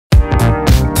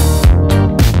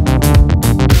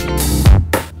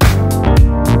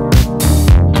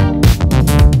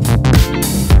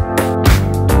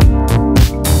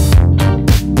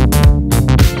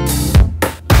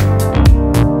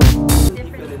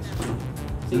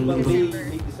Same bang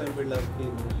late December love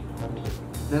team?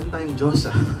 Meron tayong Diyos,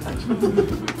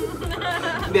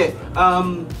 Hindi,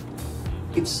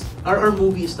 it's, our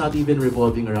movie is not even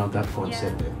revolving around that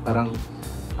concept. Yeah. Parang,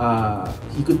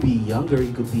 he could be younger,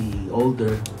 he could be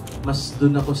older. Mas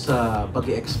dun ako sa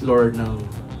pag-explore ng,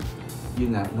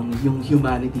 yun nga, yung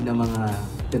humanity ng mga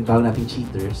tinatawag nating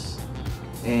cheaters.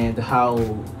 And how,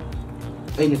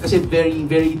 ayun, kasi very,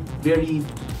 very, very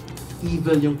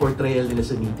evil yung portrayal nila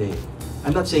sa media.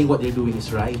 I'm not saying what they're doing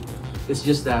is right. It's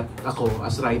just that ako,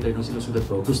 as writer, nung sinusulat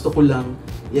ko, gusto ko lang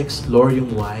i-explore yung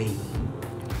why.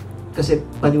 Kasi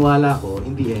paniwala ko,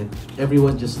 in the end,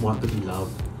 everyone just want to be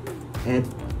loved. And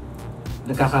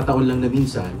nagkakataon lang na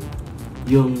minsan,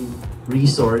 yung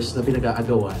resource na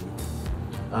pinag-aagawan,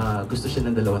 gusto siya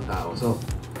ng dalawang tao. So,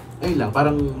 ayun lang,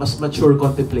 parang mas mature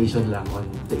contemplation lang on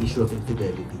the issue of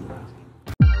infidelity.